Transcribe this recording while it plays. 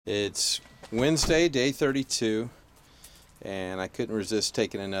It's Wednesday, day 32, and I couldn't resist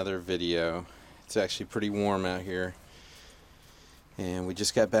taking another video. It's actually pretty warm out here, and we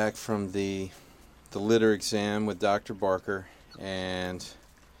just got back from the litter exam with Dr. Barker, and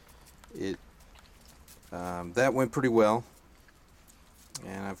that went pretty well.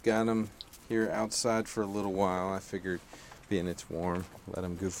 And I've got them here outside for a little while. I figured, being it's warm, let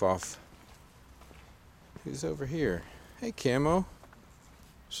them goof off. Who's over here? Hey, Camo.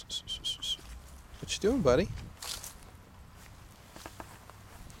 What you doing, buddy?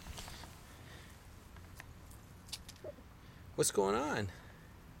 What's going on?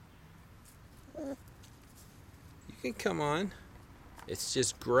 You can come on. It's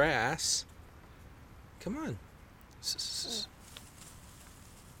just grass. Come on.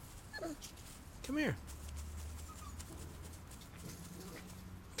 Come here.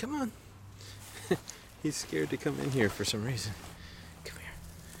 Come on. He's scared to come in here for some reason. Come here.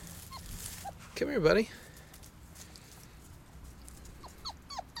 Come here, buddy.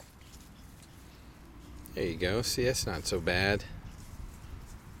 There you go. See, that's not so bad.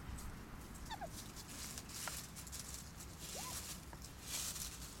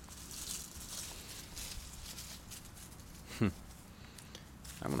 I'm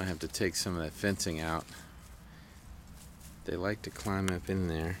gonna have to take some of that fencing out. They like to climb up in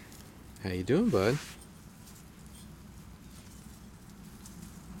there. How you doing, bud?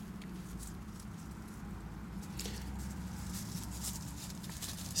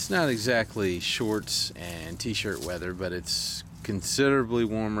 It's not exactly shorts and t-shirt weather, but it's considerably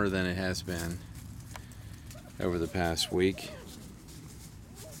warmer than it has been over the past week.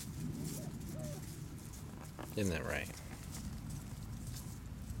 Isn't that right?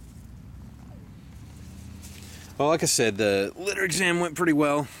 Well, like I said, the litter exam went pretty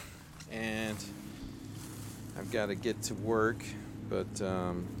well, and I've got to get to work, but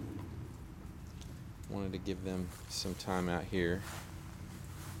wanted to give them some time out here.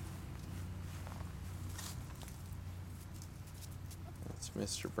 That's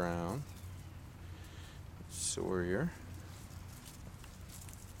Mr. Brown, Sawyer,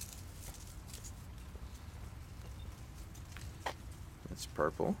 that's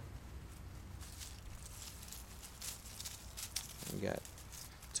Purple. We got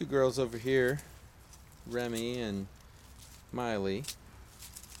two girls over here, Remy and Miley.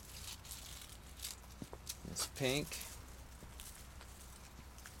 It's Pink,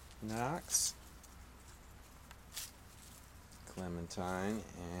 Knox, Clementine,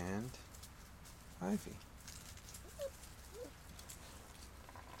 and Ivy.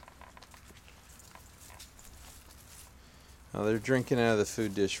 Well, they're drinking out of the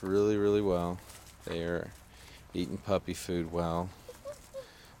food dish really, really well. They are eating puppy food well.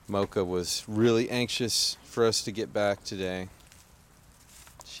 Mocha was really anxious for us to get back today.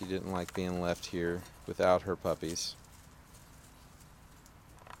 She didn't like being left here without her puppies.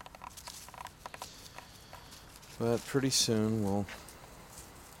 But pretty soon we'll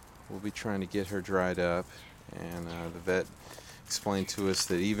be trying to get her dried up, and the vet explained to us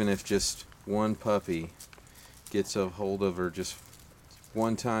that even if just one puppy gets a hold of her just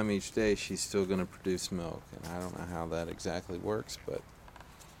one time each day, she's still going to produce milk. And I don't know how that exactly works, but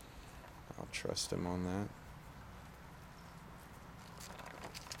I'll trust him on that.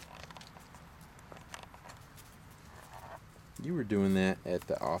 You were doing that at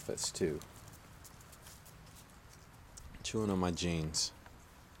the office too. Chewing on my jeans.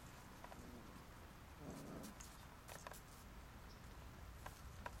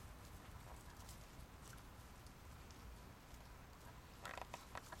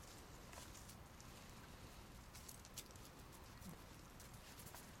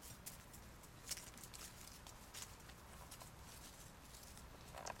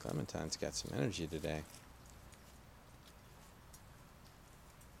 Clementine's got some energy today.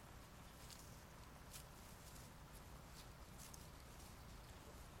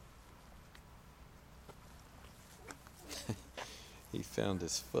 He found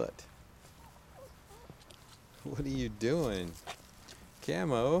his foot. What are you doing?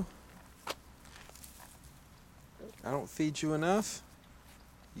 Camo? I don't feed you enough?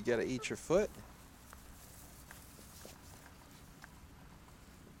 You gotta eat your foot?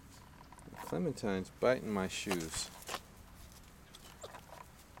 Clementine's biting my shoes.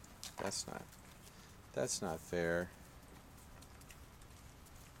 That's not fair.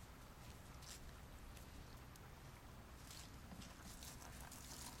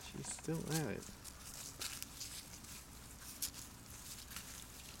 She's still at it.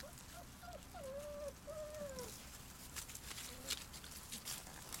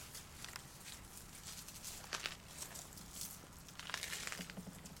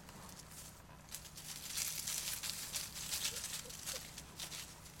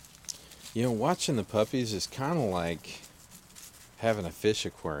 You know, watching the puppies is kind of like having a fish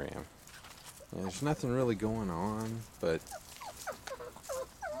aquarium. You know, there's nothing really going on, but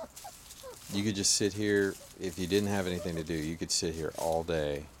you could just sit here. If you didn't have anything to do, you could sit here all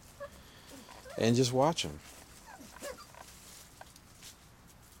day and just watch them.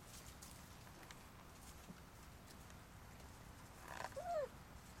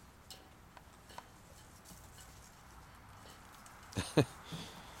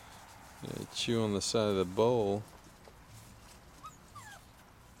 Chew on the side of the bowl.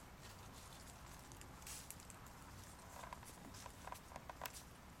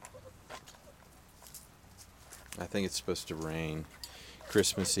 I think it's supposed to rain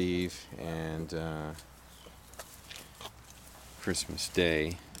Christmas Eve and Christmas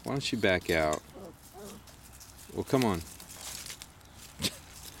Day. Why don't you back out? Well, come on.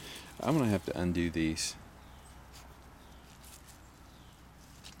 I'm going to have to undo these.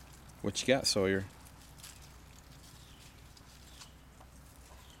 What you got, Sawyer?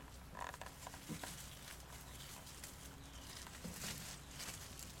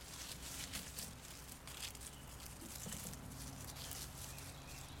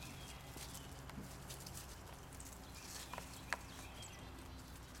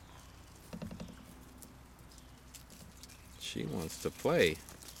 She wants to play.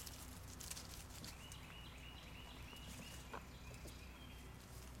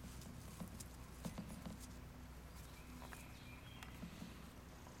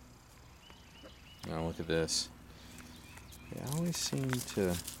 Now look at this. They always seem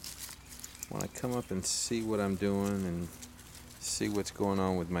to want to come up and see what I'm doing and see what's going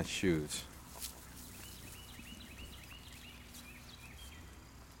on with my shoes.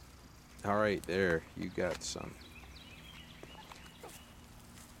 All right, there, you got some.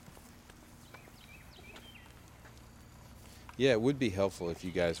 Yeah, it would be helpful if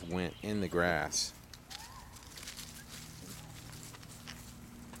you guys went in the grass.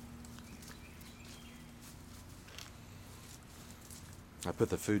 I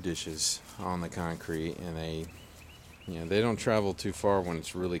put the food dishes on the concrete, and they don't travel too far when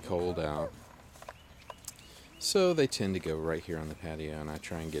it's really cold out. So they tend to go right here on the patio, and I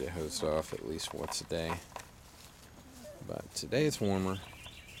try and get it hosed off at least once a day. But today it's warmer,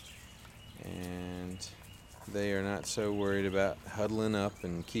 and they are not so worried about huddling up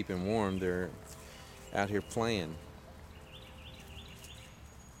and keeping warm. They're out here playing.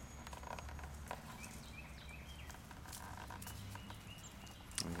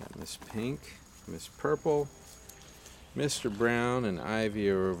 I got Miss Pink, Miss Purple, Mr. Brown, and Ivy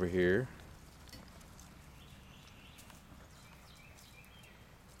are over here.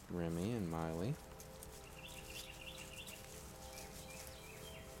 Remy and Miley.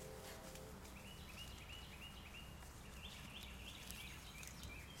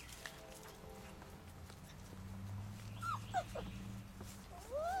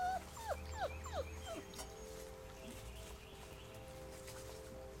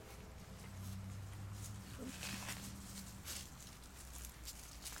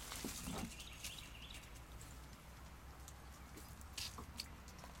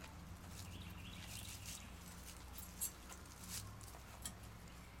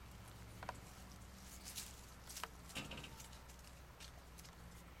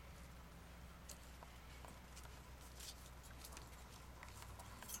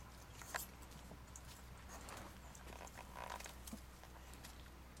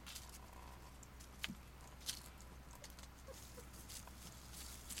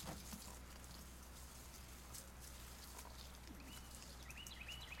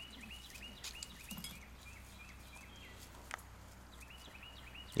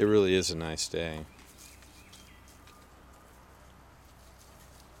 It really is a nice day.